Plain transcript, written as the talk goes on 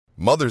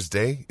Mother's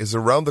Day is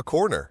around the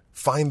corner.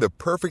 Find the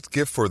perfect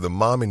gift for the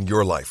mom in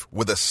your life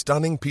with a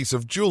stunning piece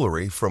of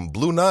jewelry from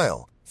Blue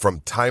Nile.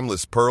 From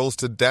timeless pearls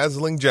to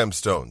dazzling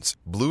gemstones,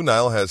 Blue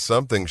Nile has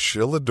something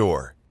she'll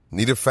adore.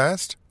 Need it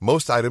fast?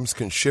 Most items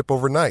can ship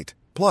overnight.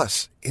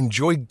 Plus,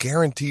 enjoy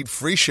guaranteed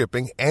free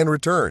shipping and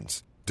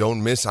returns.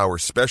 Don't miss our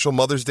special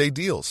Mother's Day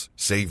deals.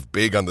 Save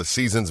big on the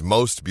season's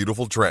most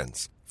beautiful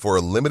trends. For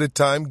a limited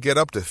time, get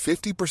up to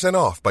 50%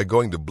 off by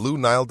going to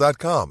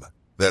BlueNile.com.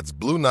 That's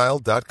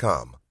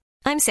BlueNile.com.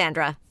 I'm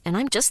Sandra, and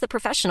I'm just the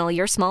professional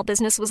your small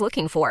business was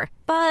looking for.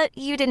 But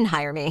you didn't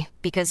hire me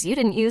because you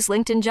didn't use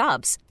LinkedIn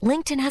Jobs.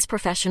 LinkedIn has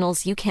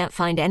professionals you can't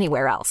find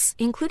anywhere else,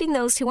 including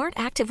those who aren't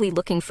actively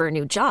looking for a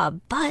new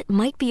job, but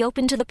might be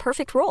open to the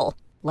perfect role,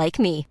 like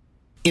me.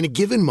 In a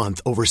given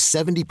month, over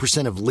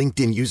 70% of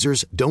LinkedIn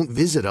users don't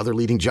visit other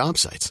leading job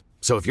sites.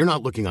 So if you're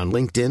not looking on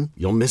LinkedIn,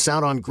 you'll miss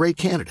out on great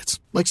candidates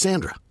like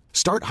Sandra.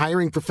 Start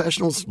hiring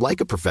professionals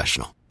like a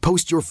professional.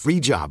 Post your free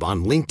job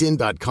on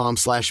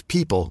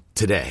linkedin.com/people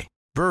today.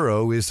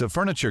 Burrow is a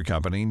furniture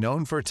company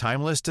known for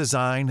timeless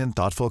design and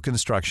thoughtful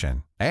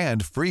construction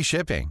and free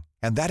shipping,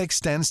 and that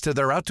extends to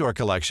their outdoor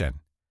collection.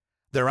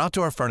 Their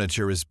outdoor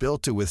furniture is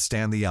built to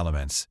withstand the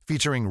elements,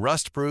 featuring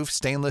rust-proof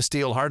stainless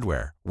steel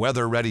hardware,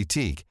 weather-ready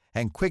teak,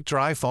 and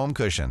quick-dry foam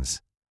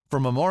cushions. For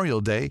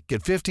Memorial Day,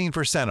 get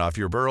 15% off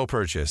your Burrow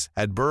purchase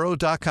at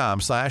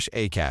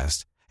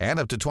burrow.com/acast and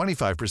up to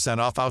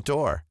 25% off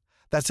outdoor.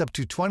 That's up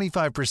to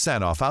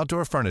 25% off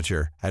outdoor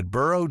furniture at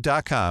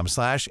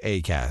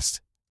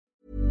burrow.com/acast.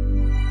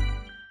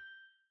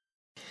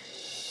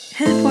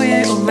 Hej på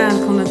er och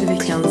välkomna till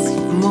veckans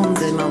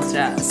Monday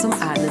Mantra som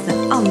är lite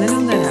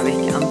annorlunda den här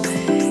veckan.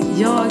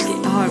 Jag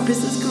har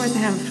precis kommit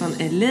hem från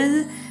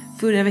LA.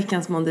 Förra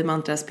veckans Monday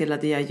Mantra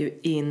spelade jag ju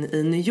in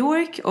i New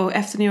York, och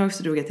efter New York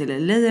så drog jag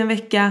till LA en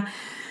vecka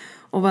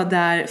och var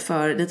där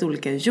för lite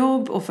olika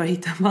jobb och för att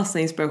hitta massa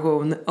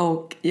inspiration,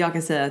 och jag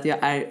kan säga att jag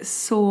är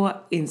så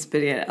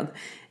inspirerad.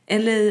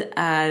 LA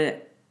är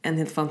en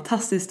helt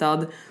fantastisk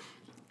stad.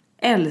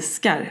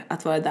 Älskar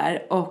att vara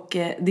där, och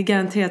det är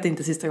garanterat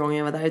inte sista gången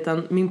jag var där,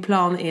 utan min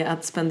plan är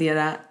att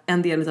spendera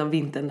en del av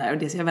vintern där, och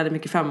det ser jag väldigt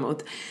mycket fram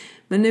emot.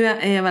 Men nu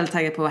är jag väldigt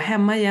taggad på att vara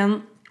hemma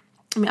igen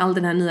med all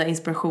den här nya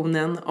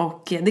inspirationen,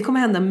 och det kommer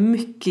hända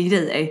mycket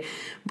grejer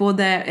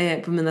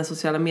både på mina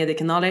sociala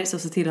mediekanaler, så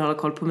se till att hålla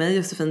koll på mig,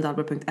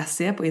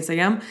 josefindalberg.se på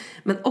Instagram,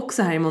 men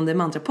också här i Monday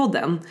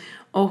Mantra-podden.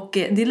 Och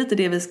det är lite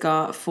det vi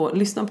ska få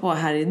lyssna på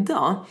här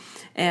idag.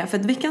 För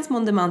att veckans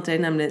Monday Mantra är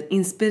nämligen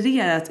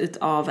inspirerat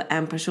utav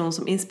en person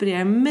som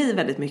inspirerar mig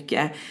väldigt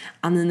mycket,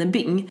 Anine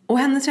Bing. Och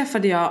henne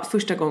träffade jag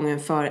första gången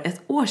för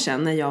ett år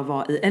sedan när jag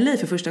var i LA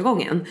för första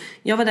gången.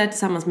 Jag var där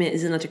tillsammans med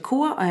Gina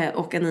Tricot,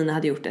 och Anine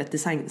hade gjort ett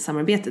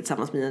designsamarbete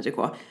tillsammans med Gina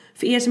Tricot.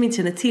 För er som inte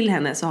känner till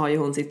henne så har ju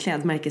hon sitt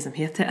klädmärke som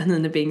heter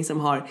Anine Bing, som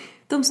har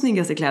de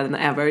snyggaste kläderna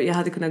ever. Jag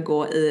hade kunnat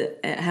gå i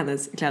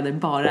hennes kläder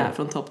bara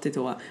från topp till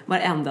tå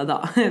varenda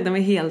dag. De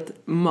är helt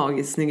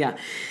magiskt snygga.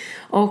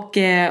 Och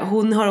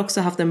hon har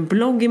också haft en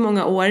blogg i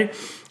många år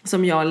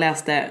som jag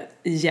läste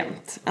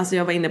jämt. Alltså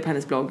jag var inne på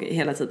hennes blogg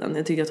hela tiden.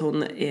 Jag tycker att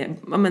hon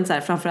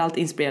är framförallt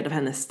inspirerad av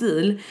hennes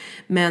stil.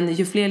 Men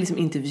ju fler liksom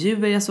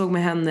intervjuer jag såg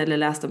med henne eller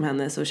läste om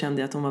henne, så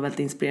kände jag att hon var väldigt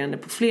inspirerande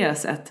på flera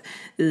sätt.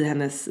 I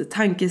hennes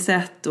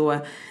tankesätt och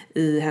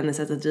i hennes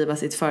sätt att driva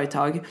sitt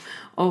företag.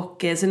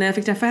 Och så när jag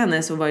fick träffa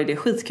henne så var det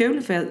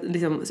skitkul, för jag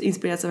liksom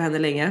inspirerats av henne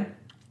länge.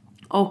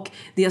 Och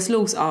det jag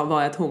slogs av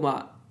var att hon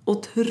var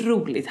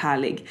otroligt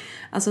härlig.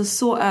 Alltså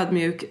så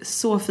ödmjuk,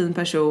 så fin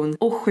person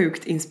och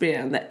sjukt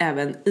inspirerande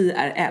även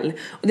IRL.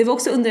 Och det var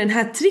också under den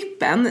här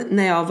trippen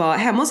när jag var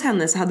hemma hos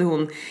henne, så hade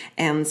hon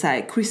en så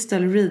här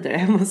crystal reader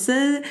hemma hos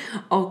sig,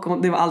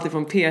 och det var alltid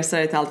från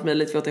piercer till allt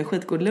möjligt. Vi åt en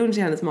skitgod lunch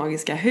i hennes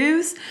magiska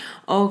hus,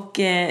 och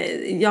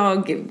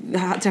jag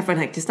träffade den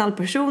här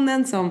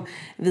kristallpersonen som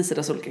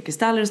visade oss olika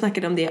kristaller och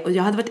snackade om det, och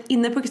jag hade varit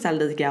inne på kristaller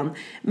lite grann,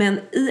 men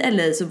i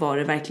LA så var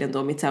det verkligen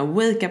då mitt så här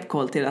wake up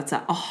call till att så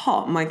här,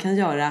 aha, man kan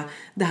göra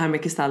det här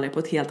med kristaller på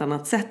ett helt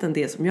annat sätt än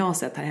det som jag har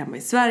sett här hemma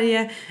i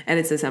Sverige,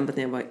 eller till exempel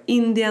när jag var i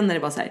Indien, när det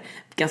var så här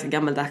ganska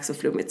gammaldags och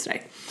flummigt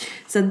sådär.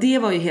 Så det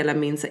var ju hela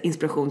min så här,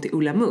 inspiration till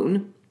Ola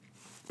Moon.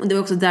 Och det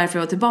var också därför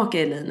jag var tillbaka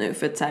i LA nu,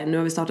 för att så här, nu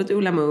har vi startat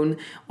Ola Moon,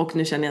 och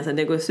nu känner jag att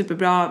det går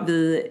superbra.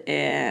 Vi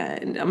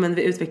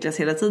utvecklas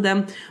hela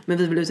tiden, men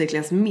vi vill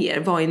utvecklas mer.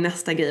 Vad är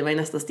nästa grej, vad är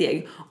nästa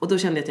steg? Och då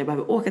kände jag att jag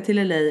behöver åka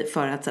till LA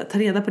för att så här, ta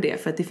reda på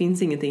det, för att det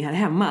finns ingenting här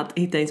hemma att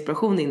hitta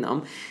inspiration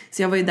inom.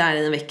 Så jag var ju där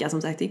i en vecka,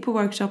 som sagt, gick på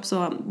workshops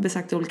och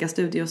besökte olika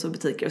studios och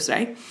butiker och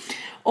sådär.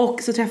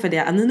 Och så träffade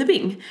jag Anine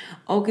Bing,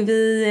 och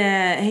vi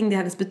hängde i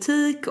hennes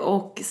butik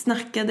och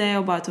snackade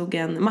och bara tog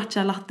en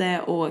matcha latte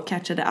och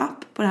catchade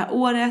up på det här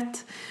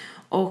året.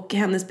 Och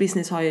hennes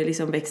business har ju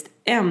liksom växt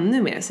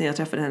ännu mer sen jag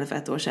träffade henne för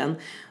ett år sedan.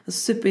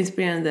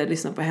 Superinspirerande att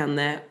lyssna på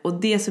henne.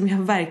 Och det som jag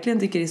verkligen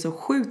tycker är så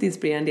sjukt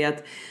inspirerande är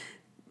att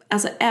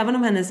alltså, även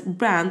om hennes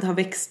brand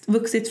har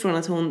vuxit från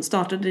att hon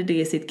startade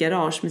det i sitt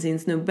garage med sin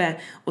snubbe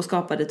och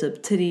skapade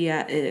typ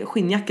 3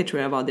 skinnjackor,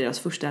 tror jag var deras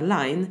första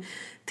line,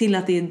 till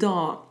att det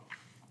idag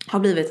har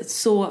blivit ett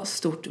så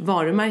stort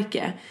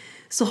varumärke,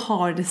 så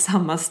har det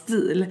samma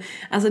stil.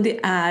 Alltså det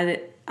är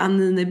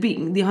Anine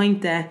Bing. Det har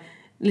inte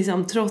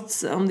liksom,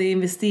 trots om det är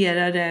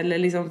investerare eller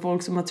liksom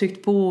folk som har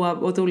tryckt på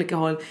åt olika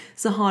håll,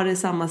 så har det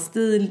samma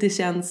stil. Det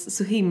känns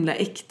så himla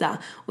äkta.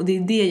 Och det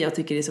är det jag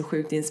tycker är så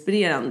sjukt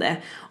inspirerande.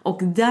 Och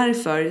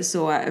därför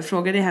så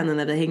frågade jag henne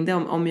när vi hängde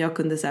om jag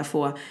kunde så här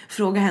få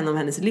fråga henne om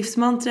hennes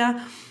livsmantra.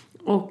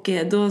 Och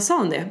då sa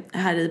hon det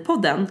här i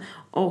podden.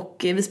 Och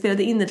vi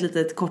spelade in ett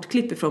litet kort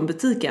klipp från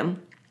butiken.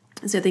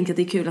 Så jag tänker att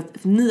det är kul att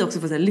ni också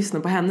får så här, lyssna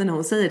på henne när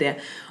hon säger det.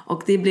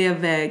 Och det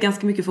blev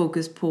ganska mycket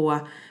fokus på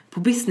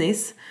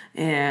business.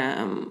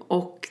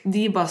 Och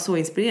det är bara så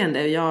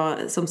inspirerande. Jag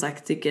som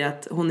sagt tycker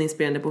att hon är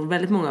inspirerande på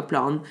väldigt många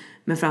plan.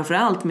 Men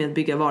framförallt med att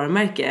bygga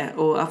varumärke.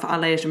 Och för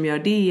alla er som gör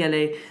det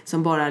eller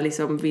som bara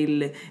liksom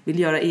vill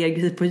göra er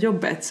grej på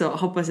jobbet, så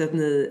hoppas jag att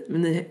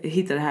ni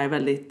hittar det här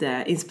väldigt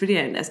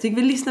inspirerande. Så tycker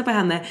vi lyssna på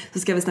henne, så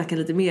ska vi snacka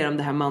lite mer om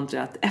det här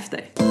mantrat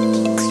efter.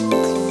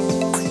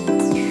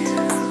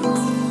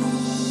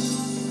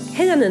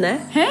 Hej Anine!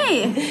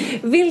 Hej!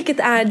 Vilket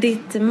är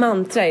ditt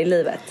mantra i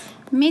livet?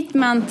 Mitt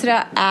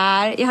mantra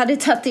är, jag hade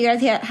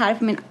tatuerat här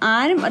på min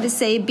arm och det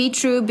säger be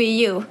true, be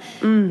you.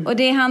 Och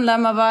det handlar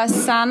om att vara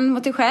sann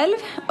mot dig själv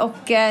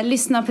och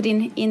lyssna på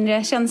din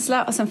inre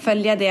känsla och sen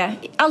följa det.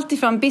 Allt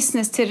ifrån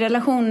business till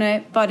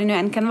relationer, vad det nu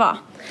än kan vara.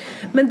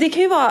 Men det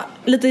kan ju vara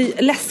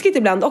lite läskigt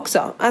ibland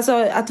också.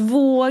 Alltså att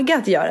våga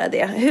att göra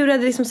det. Hur har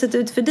det liksom sett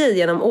ut för dig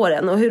genom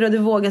åren? Och hur har du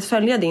vågat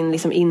följa din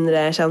liksom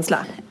inre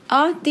känsla?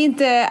 Ja, det är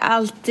inte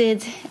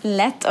alltid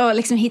lätt att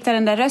liksom hitta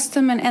den där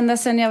rösten. Men ända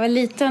sedan jag var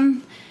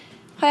liten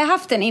har jag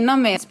haft den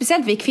inom mig.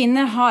 Speciellt vi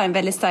kvinnor har en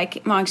väldigt stark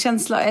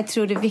magkänsla. Jag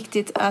tror det är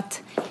viktigt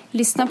att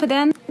lyssna på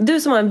den.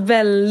 Du som har en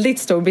väldigt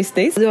stor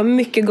business. Du har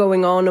mycket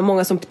going on och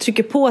många som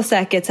trycker på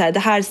säkert så här, det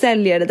här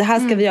säljer, det här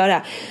ska vi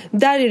göra.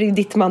 Där är det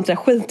ditt mantra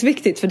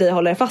skitviktigt för dig att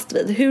hålla dig fast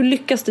vid. Hur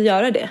lyckas du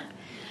göra det?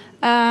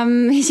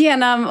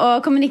 Genom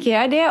att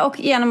kommunikera det och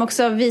genom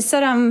också visa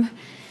dem.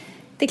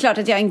 Det är klart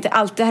att jag inte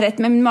alltid har rätt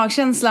med min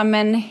magkänsla,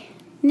 men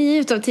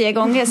 9 av 10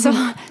 gånger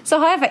så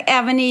har jag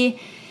även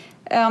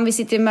om vi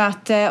sitter i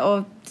möte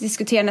och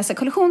diskuterar nästa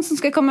kollektion som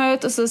ska komma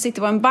ut och så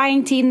sitter vår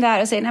buying team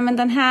där och säger nej men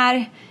den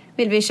här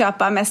vill vi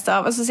köpa mest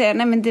av, och så säger jag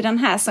nej men det är den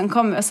här som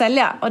kommer att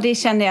sälja, och det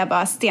kände jag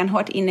bara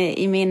stenhårt inne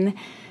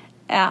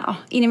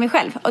i mig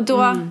själv. Och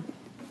då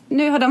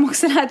nu har de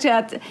också lärt sig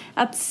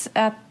att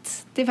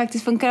det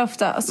faktiskt funkar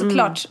ofta, och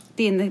såklart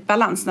det är en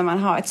balans när man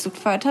har ett stort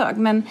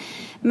företag,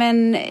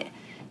 men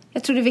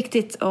jag tror det är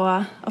viktigt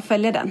att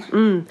följa den.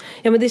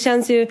 Ja, men det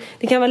känns ju,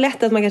 det kan vara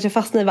lätt att man kanske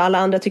fastnar i vad alla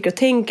andra tycker och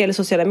tänker eller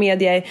sociala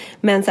medier.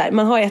 Men så här,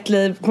 man har ett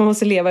liv, man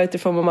måste leva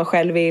utifrån vad man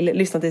själv vill,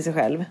 lyssna till sig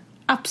själv.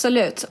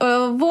 Absolut,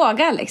 och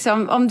våga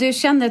liksom. Om du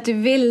känner att du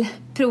vill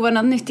prova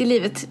något nytt i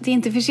livet, det är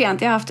inte för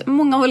sent. Jag har haft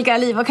många olika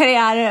liv och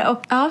karriärer,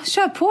 och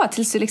kör på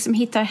tills du liksom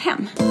hittar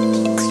hem.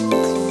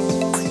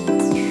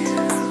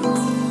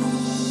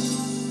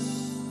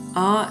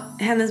 Ja,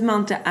 hennes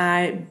mantra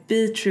är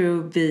be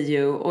true, be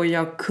you, och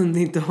jag kunde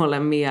inte hålla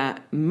med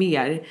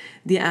mer.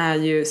 Det är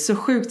ju så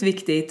sjukt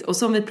viktigt, och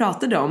som vi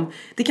pratade om,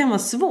 det kan vara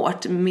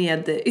svårt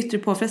med yttre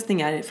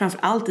påfrestningar,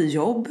 framförallt i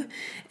jobb,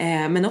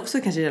 men också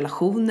kanske i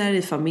relationer,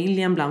 i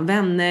familjen, bland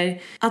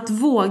vänner. Att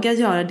våga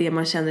göra det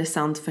man känner är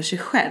sant för sig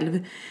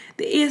själv.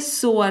 Det är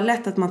så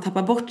lätt att man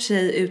tappar bort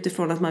sig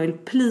utifrån att man vill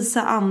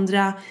plisa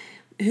andra,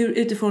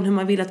 utifrån hur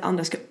man vill att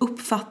andra ska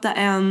uppfatta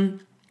en.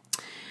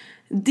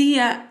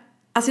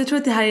 Alltså jag tror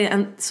att det här är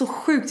en så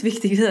sjukt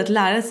viktig grej att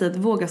lära sig, att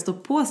våga stå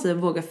på sig och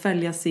våga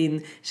följa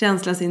sin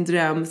känsla, sin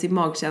dröm, sin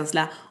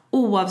magkänsla,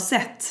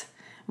 oavsett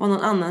vad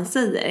någon annan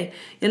säger.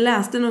 Jag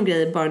läste någon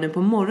grej bara nu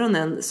på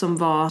morgonen som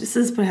var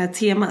precis på det här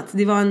temat.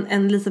 Det var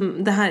en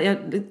liten, det här, jag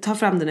tar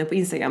fram den nu på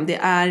Instagram. Det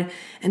är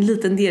en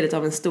liten del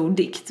av en stor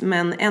dikt,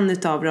 men en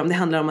utav dem, det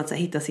handlar om att så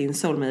här, hitta sin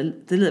soulmate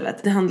i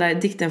livet. Det handlar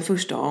dikten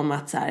först då, om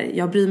att så här,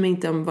 jag bryr mig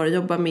inte om vad du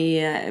jobbar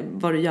med,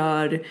 vad du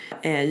gör,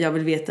 jag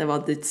vill veta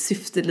vad ditt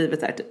syfte i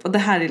livet är typ. Och det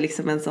här är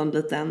liksom en sån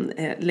liten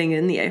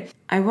längre ner.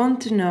 I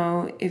want to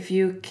know if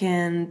you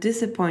can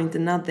disappoint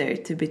another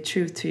to be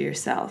true to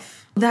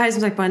yourself. Det här är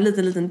som sagt bara en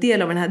liten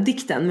del av den här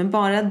dikten, men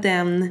bara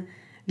den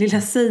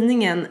lilla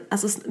sägningen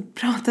alltså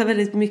pratar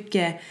väldigt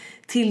mycket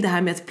till det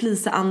här med att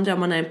plisa andra, om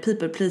man är en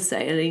people pleaser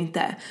eller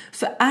inte.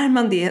 För är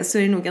man det så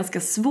är det nog ganska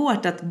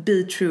svårt att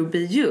be true, be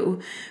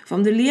you. För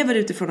om du lever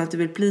utifrån att du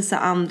vill plisa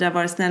andra,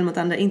 vara snäll mot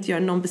andra, inte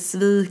göra någon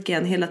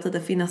besviken, hela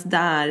tiden finnas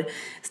där,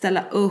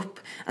 ställa upp.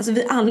 Alltså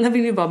vi alla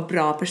vill ju vara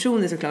bra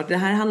personer såklart. Det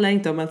här handlar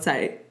inte om att så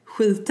här,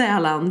 skita i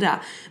alla andra,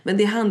 men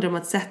det handlar om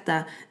att sätta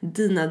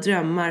dina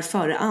drömmar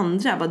före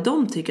andra, vad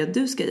de tycker att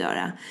du ska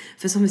göra.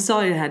 För som vi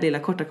sa i den här lilla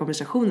korta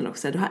konversationen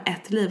också, du har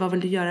ett liv, vad vill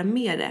du göra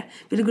med det?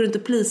 Vill du gå runt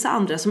och plisa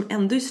andra som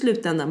ändå i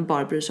slutändan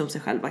bara bryr sig om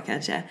sig själva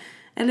kanske?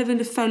 Eller vill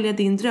du följa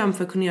din dröm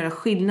för att kunna göra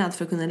skillnad,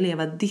 för att kunna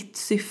leva ditt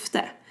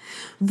syfte?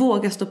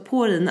 Våga stå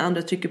på dig när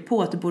andra trycker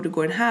på att du borde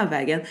gå den här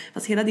vägen,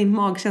 fast hela din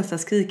magkänsla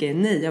skriker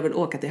nej, jag vill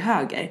åka till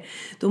höger.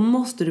 Då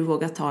måste du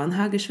våga ta en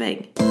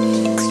högersväng.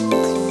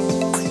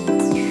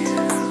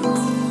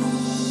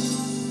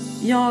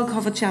 Jag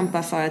har fått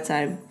kämpa för att så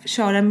här,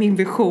 köra min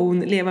vision,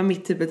 leva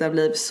mitt typ av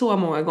liv så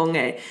många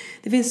gånger.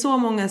 Det finns så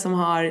många som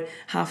har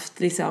haft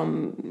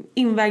liksom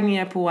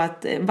invägningar på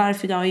att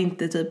varför jag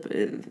inte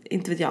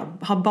vet jag,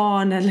 har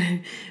barn, eller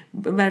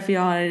varför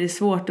jag har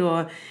svårt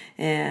att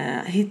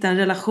hitta en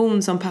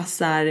relation som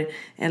passar,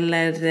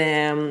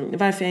 eller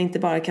varför jag inte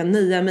bara kan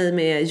nöja mig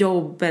med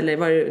jobb eller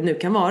vad det nu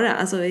kan vara.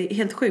 Alltså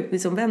helt sjukt,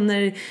 liksom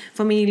vänner,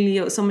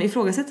 familj som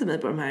ifrågasätter mig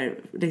på de här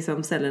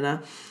liksom ställena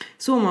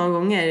så många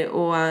gånger,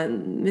 och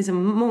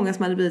liksom många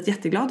som hade blivit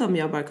jätteglada om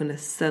jag bara kunde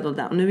settle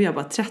down. Nu är jag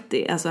bara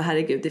 30, alltså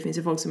herregud, det finns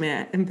ju folk som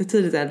är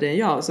betydligt äldre än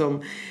jag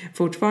som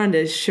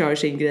fortfarande kör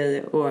sin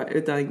grej och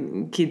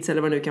utan kids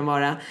eller vad det nu kan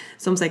vara,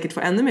 som säkert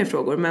får ännu mer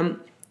frågor. Men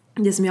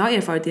det som jag har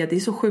erfarit är att det är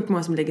så sjukt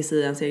många som lägger sig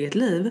i ens eget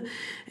liv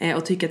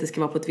och tycker att det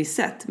ska vara på ett visst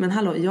sätt. Men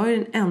hallå, jag är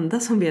den enda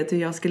som vet hur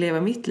jag ska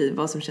leva mitt liv,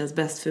 vad som känns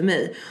bäst för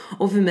mig.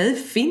 Och för mig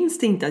finns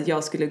det inte att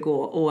jag skulle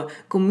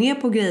gå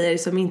med på grejer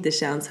som inte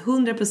känns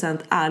 100%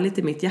 ärligt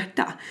i mitt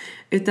hjärta.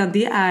 Utan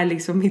det är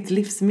liksom mitt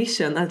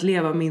livsmission att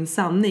leva min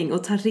sanning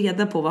och ta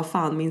reda på vad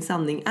fan min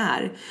sanning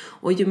är.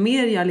 Och ju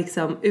mer jag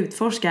liksom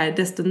utforskar,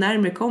 desto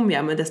närmare kommer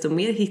jag, men desto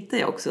mer hittar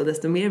jag också,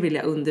 desto mer vill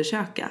jag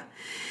undersöka.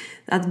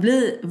 Att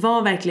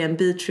vara verkligen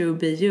be true,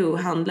 be you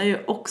handlar ju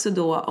också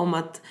då om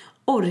att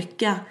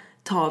orka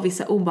ta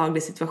vissa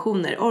obehagliga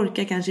situationer.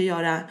 Orka kanske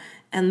göra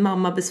en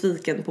mamma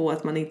besviken på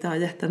att man inte har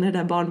gett henne det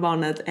där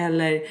barnbarnet.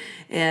 Eller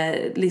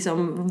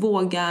liksom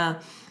våga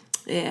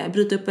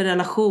bryta upp en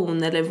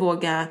relation eller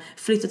våga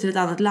flytta till ett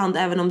annat land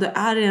även om du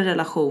är i en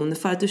relation,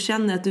 för att du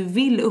känner att du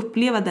vill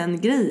uppleva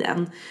den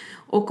grejen.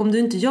 Och om du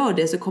inte gör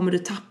det så kommer du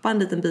tappa en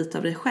liten bit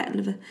av dig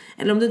själv.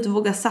 Eller om du inte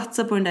vågar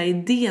satsa på den där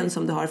idén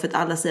som du har för att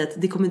alla säger att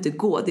det kommer inte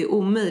gå, det är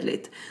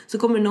omöjligt. Så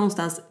kommer du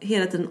någonstans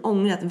hela tiden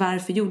ångra att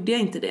varför gjorde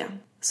jag inte det?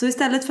 Så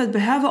istället för att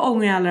behöva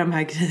ångra alla de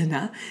här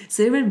grejerna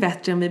så är det väl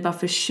bättre om vi bara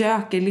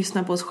försöker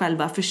lyssna på oss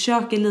själva.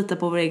 Försöker lita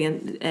på vår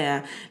egen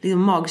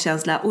liksom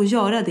magkänsla och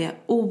göra det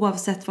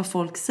oavsett vad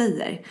folk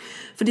säger.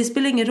 För det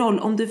spelar ingen roll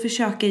om du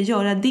försöker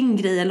göra din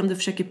grej eller om du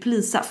försöker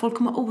plisa. Folk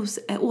kommer ha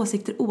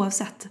åsikter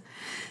oavsett.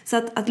 Så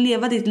att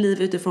leva ditt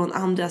liv utifrån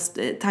andras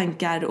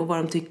tankar och vad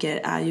de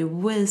tycker är ju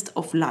waste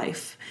of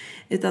life.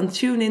 Utan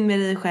tune in med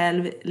dig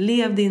själv,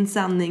 lev din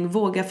sanning,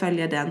 våga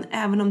följa den.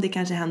 Även om det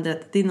kanske händer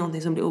att det är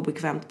någonting som blir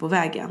obekvämt på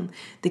vägen.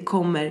 Det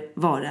kommer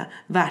vara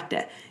värt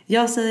det.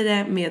 Jag säger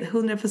det med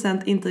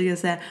 100%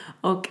 integritet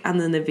och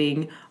Anine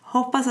Wing.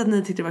 Hoppas att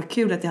ni tyckte det var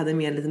kul att jag hade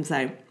med lite så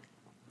här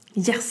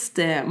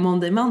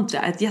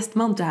Monday-mantra, ett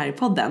gästmantra här i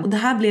podden. Och det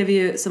här blev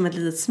ju som ett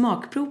litet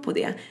smakprov på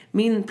det.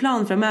 Min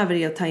plan framöver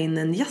är att ta in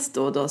en gäst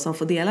då som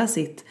får dela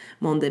sitt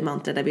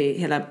Monday-mantra, där vi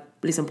hela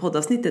liksom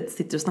poddavsnittet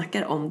sitter och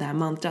snackar om det här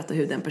mantrat och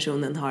hur den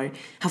personen har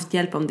haft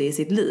hjälp om det i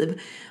sitt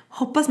liv.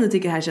 Hoppas ni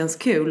tycker det här känns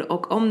kul,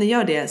 och om ni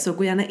gör det så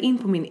gå gärna in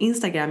på min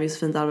Instagram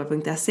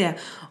josefindalberg.se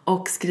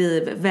och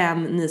skriv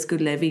vem ni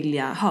skulle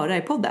vilja höra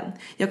i podden.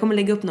 Jag kommer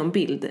lägga upp någon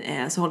bild,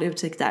 så håll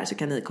utkik där så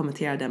kan ni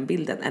kommentera den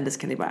bilden, eller så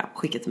kan ni bara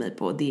skicka till mig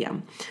på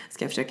DM.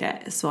 Ska jag försöka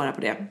svara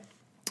på det.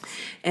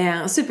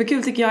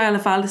 Superkul tycker jag i alla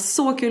fall.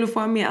 Så kul att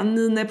få med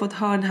Anine på ett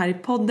hörn här i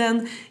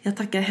podden. Jag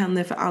tackar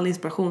henne för all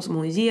inspiration som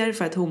hon ger,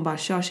 för att hon bara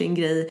kör sin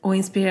grej och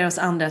inspirerar oss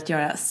andra att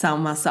göra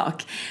samma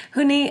sak.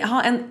 Hörrni,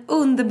 ha en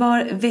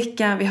underbar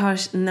vecka. Vi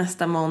hörs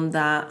nästa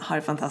måndag. Ha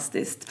det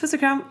fantastiskt. Puss och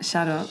kram.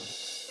 Ciao då.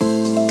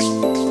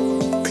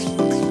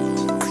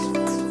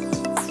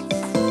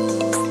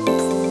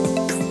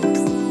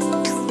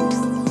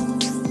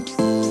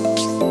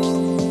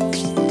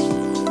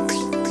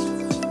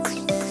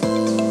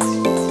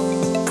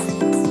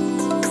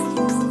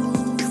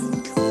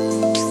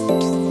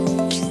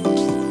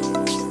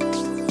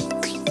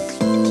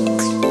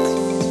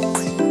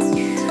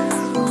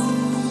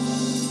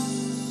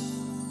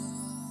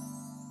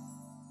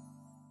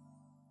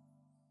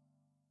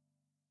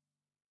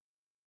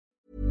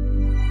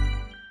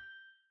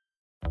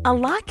 A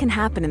lot can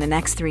happen in the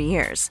next 3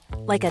 years.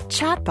 Like a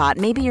chatbot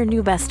may be your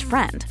new best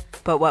friend.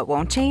 But what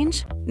won't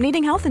change?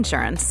 Needing health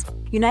insurance.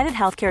 United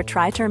Healthcare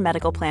Tri-Term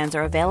Medical Plans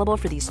are available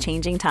for these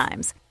changing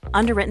times.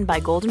 Underwritten by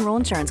Golden Rule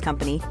Insurance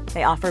Company,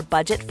 they offer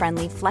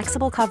budget-friendly,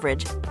 flexible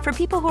coverage for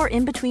people who are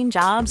in between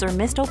jobs or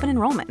missed open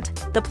enrollment.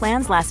 The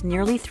plans last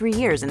nearly 3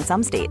 years in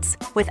some states,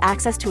 with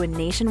access to a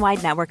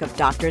nationwide network of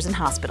doctors and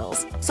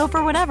hospitals. So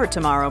for whatever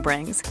tomorrow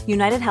brings,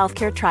 United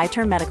Healthcare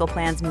Tri-Term Medical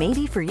Plans may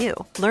be for you.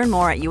 Learn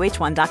more at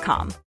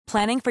uh1.com.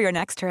 Planning for your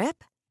next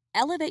trip?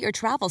 Elevate your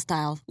travel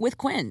style with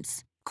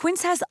Quince.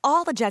 Quince has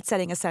all the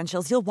jet-setting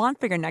essentials you'll want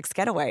for your next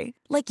getaway,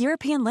 like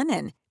European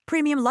linen,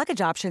 premium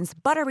luggage options,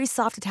 buttery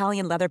soft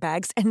Italian leather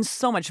bags, and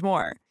so much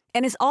more.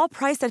 And is all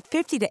priced at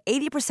 50 to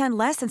 80%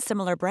 less than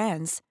similar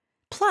brands.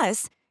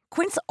 Plus,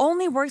 Quince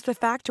only works with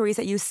factories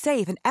that use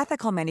safe and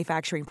ethical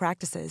manufacturing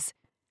practices.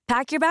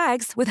 Pack your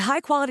bags with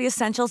high-quality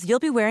essentials you'll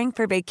be wearing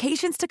for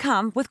vacations to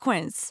come with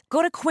Quince.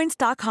 Go to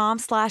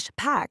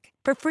quince.com/pack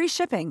for free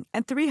shipping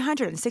and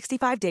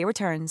 365-day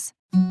returns.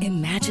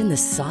 Imagine the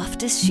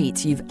softest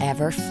sheets you've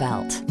ever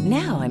felt.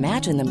 Now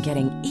imagine them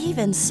getting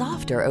even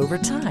softer over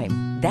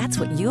time. That's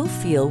what you'll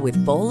feel with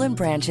Boll &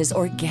 Branch's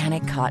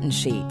organic cotton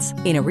sheets.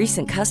 In a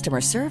recent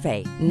customer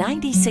survey,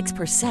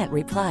 96%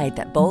 replied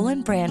that Boll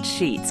 & Branch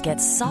sheets get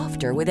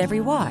softer with every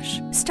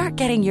wash. Start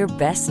getting your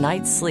best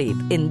night's sleep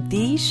in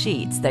these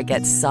sheets that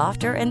get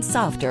softer and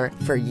softer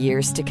for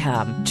years to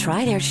come.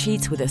 Try their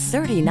sheets with a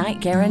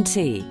 30-night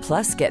guarantee.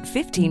 Plus, get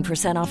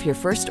 15% off your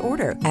first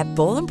order at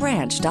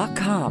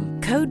bollandbranch.com.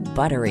 Code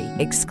BUTTERY.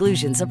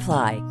 Exclusions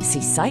apply.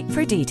 See site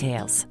for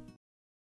details.